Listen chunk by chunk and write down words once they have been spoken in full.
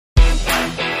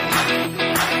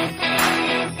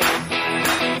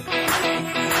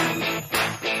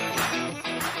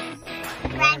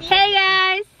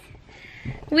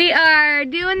We are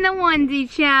doing the onesie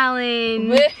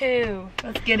challenge. Woohoo!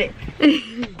 Let's get it.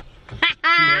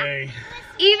 Yay.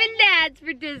 Even Dad's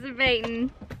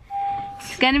participating.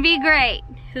 It's gonna be great.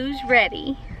 Who's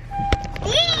ready?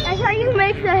 That's how you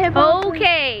make the hippo.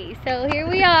 Okay, so here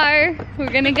we are.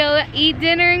 We're gonna go eat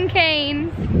dinner in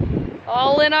Cane's.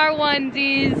 All in our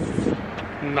onesies.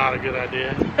 Not a good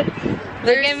idea.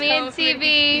 Look at me and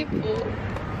CB.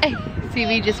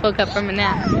 CB just woke up from a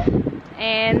nap.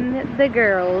 And the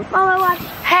girls. Oh, watch.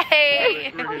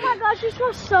 Hey! Oh my gosh, it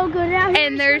smells so good out here.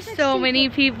 And there's so many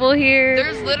people here.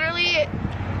 There's literally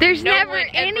There's no never one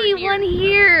ever anyone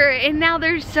here. And now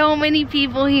there's so many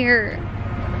people here.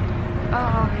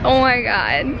 Oh my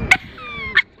god.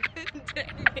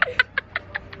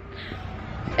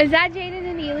 Is that Jaden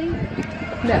and Ely?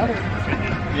 No.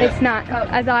 It's not.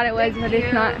 I thought it was, but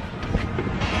it's not.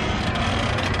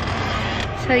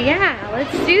 So yeah,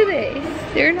 let's do this.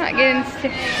 They're not getting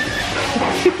stiff.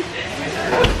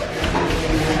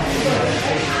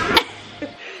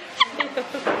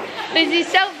 This is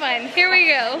so fun. Here we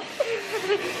go.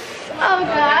 Oh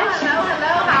gosh.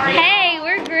 Hello, how are you? Hey,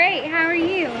 we're great. How are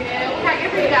you? What can I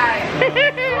get for you guys? You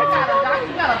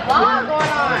got a vlog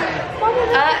going on.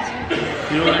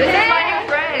 This is my new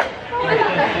friend.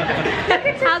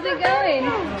 How's it going?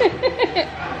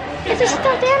 It's a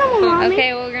stuffed animal, Mommy.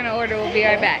 Okay, we're gonna order. We'll be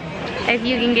right back. If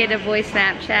you can get a voice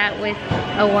Snapchat with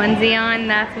a onesie on,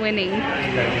 that's winning.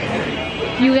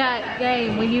 You got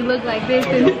game when you look like this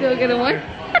and still gonna win.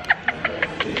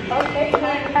 All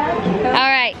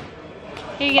right,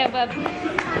 here you go, bub.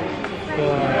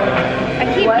 I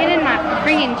keep getting my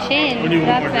freaking chin.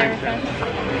 That's never fun.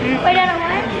 Wait, I don't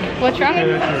want. What's wrong? Yeah,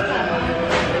 that's yours.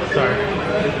 Sorry.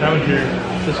 That one's yours.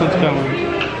 This one's coming.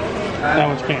 That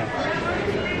one's pants.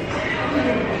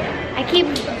 I keep,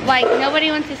 like, nobody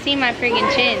wants to see my freaking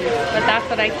chin, but that's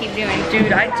what I keep doing.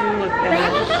 Dude, I do look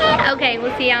bad. Okay,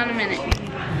 we'll see y'all in a minute.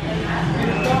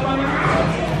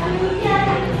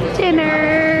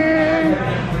 Dinner.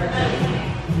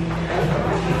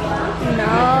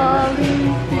 No.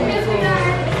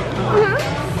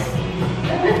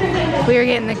 We were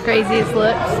getting the craziest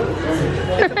looks.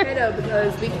 It's a pedo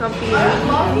because be comfy and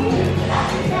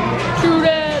True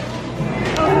that.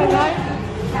 Oh my god.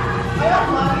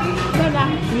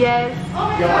 Yes.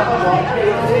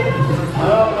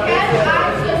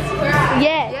 Yes.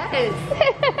 Yes.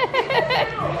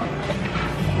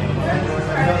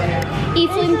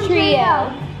 Eastland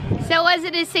Trio. So was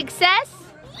it a success?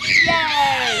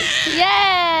 Yes.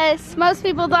 Yes. Most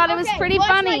people thought it was pretty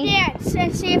funny. Dance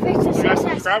and see if it's a We got some success.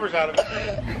 subscribers out of it.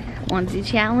 Onesie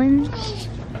challenge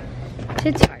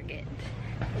to Target.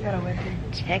 We gotta win.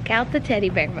 Check out the teddy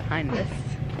bear behind us.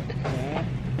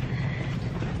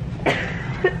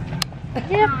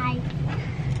 Hi.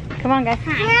 Come on, guys.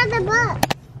 Where are the bugs?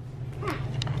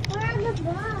 Where are the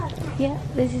bugs? Yeah,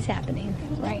 this is happening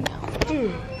right now.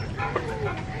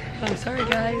 I'm sorry,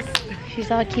 guys.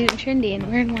 She's all cute and trendy and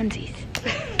wearing onesies.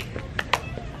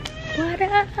 What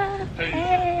up? Are we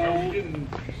Hey. getting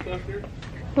stuff here?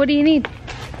 What do you need?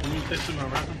 Can you take some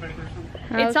wrapping paper or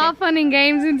something? It's all fun and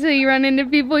games until you run into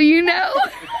people you know.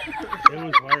 It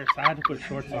was worse. I had to put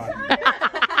shorts on.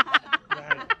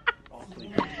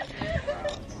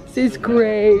 This is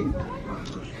great.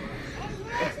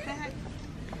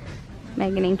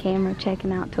 Megan and Cam are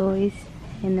checking out toys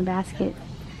in the basket.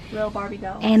 Little Barbie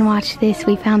doll. And watch this,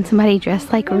 we found somebody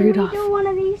dressed like Rudolph. Do one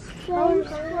of these things.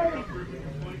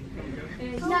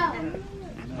 No.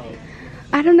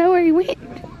 I don't know where he went.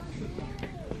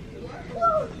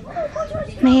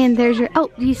 Man, there's your,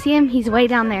 oh, do you see him? He's way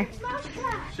down there.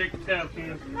 Shake the tail,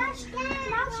 Cam. Mouse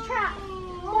trap.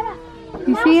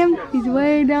 You see him? He's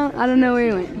way down, I don't know where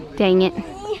he went. Dang it.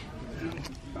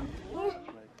 Oh,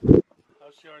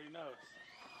 she already knows.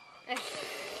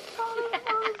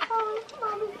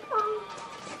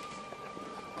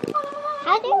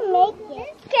 I didn't make it.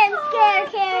 This can scare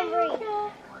Camry.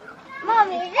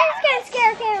 Mommy, this can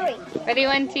scare Camry. Ready,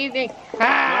 1, 2, 3.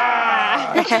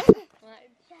 Ah! Mom, this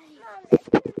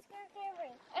can scare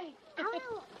Camry.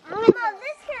 Mom,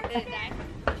 this can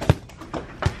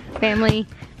Family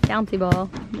bouncy ball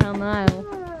down the aisle.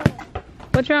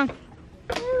 What's wrong?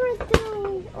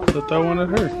 So throw one at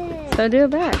her. So do it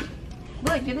back.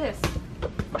 Look, do this.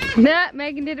 Nah,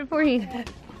 Megan did it for you.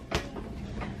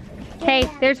 Hey,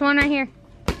 there's one right here.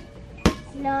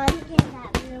 No, I'm getting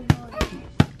that little boy.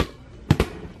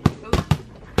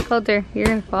 Coulter, you're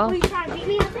gonna fall. Will you try to beat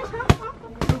me with this, huh?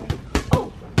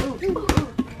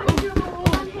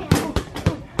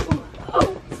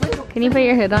 Can you put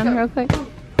your hood on real quick?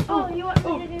 Oh, you want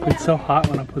me to do that? It's so hot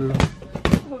when I put it on.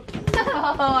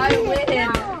 Oh, I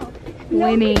win.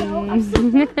 Winning.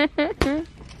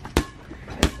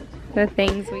 the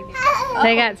things we do.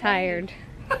 They got tired.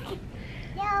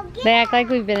 They act like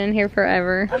we've been in here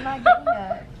forever. I'm not getting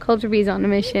that. Culture Bee's on a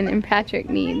mission and Patrick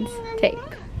needs tape.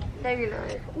 No, you're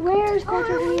not. Where's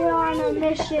Culture Bee on a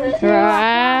mission?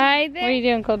 Right there. What are you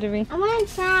doing, Culture Bee? I want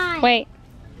to try. Wait.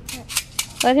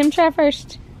 Let him try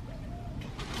first.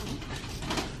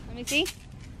 Let me see.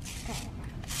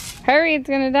 Hurry, it's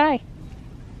gonna die.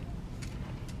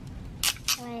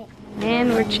 Wait.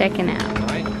 And we're checking out.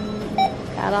 Alright.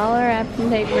 Got all our wrapping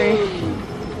paper.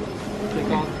 Take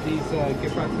all these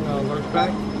gift wraps in a large bag.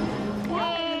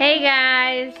 Hey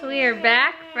guys, we are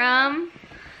back from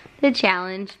the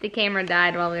challenge. The camera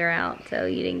died while we were out, so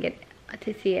you didn't get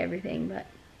to see everything, but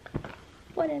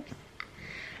whatever.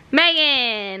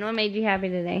 Megan, what made you happy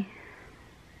today?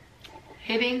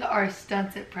 Hitting our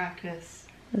stunts at practice.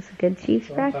 It was a good Chiefs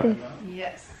practice.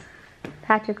 Yes.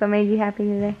 Patrick, what made you happy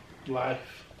today?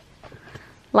 Life.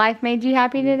 Life made you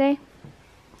happy today?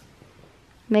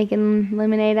 Making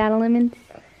lemonade out of lemons?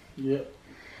 Yep.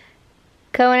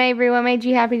 Co and Avery, what made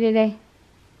you happy today?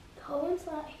 Cohen's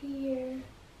not here.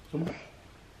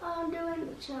 I'm doing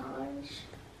the challenge.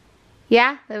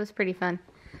 Yeah, that was pretty fun.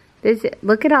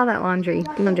 Look at all that laundry.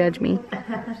 Don't judge me.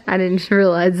 I didn't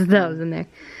realize that was in there.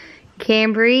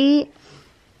 Cambry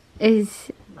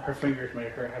is Her fingers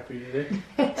made her happy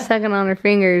today. sucking on her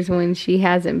fingers when she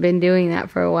hasn't been doing that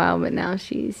for a while, but now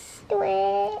she's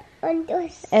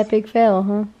epic fail,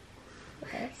 huh?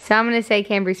 So I'm gonna say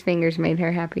Cambry's fingers made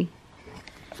her happy.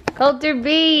 Coulter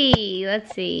B,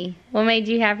 let's see. What made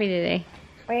you happy today?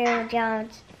 Wearing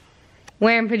pajamas.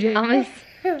 Wearing pajamas?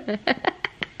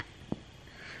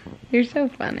 You're so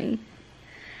funny.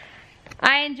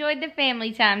 I enjoyed the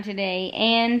family time today,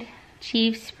 and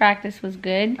Chiefs practice was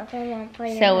good.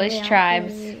 So was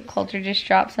Tribes. Coulter just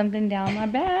dropped something down my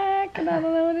back, and I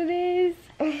don't know what it is.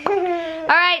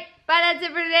 Alright, bye, that's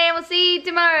it for today, and we'll see you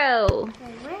tomorrow.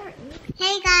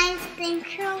 Hey guys,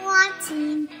 thanks for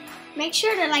watching. Make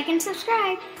sure to like and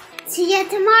subscribe. See you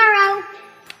tomorrow.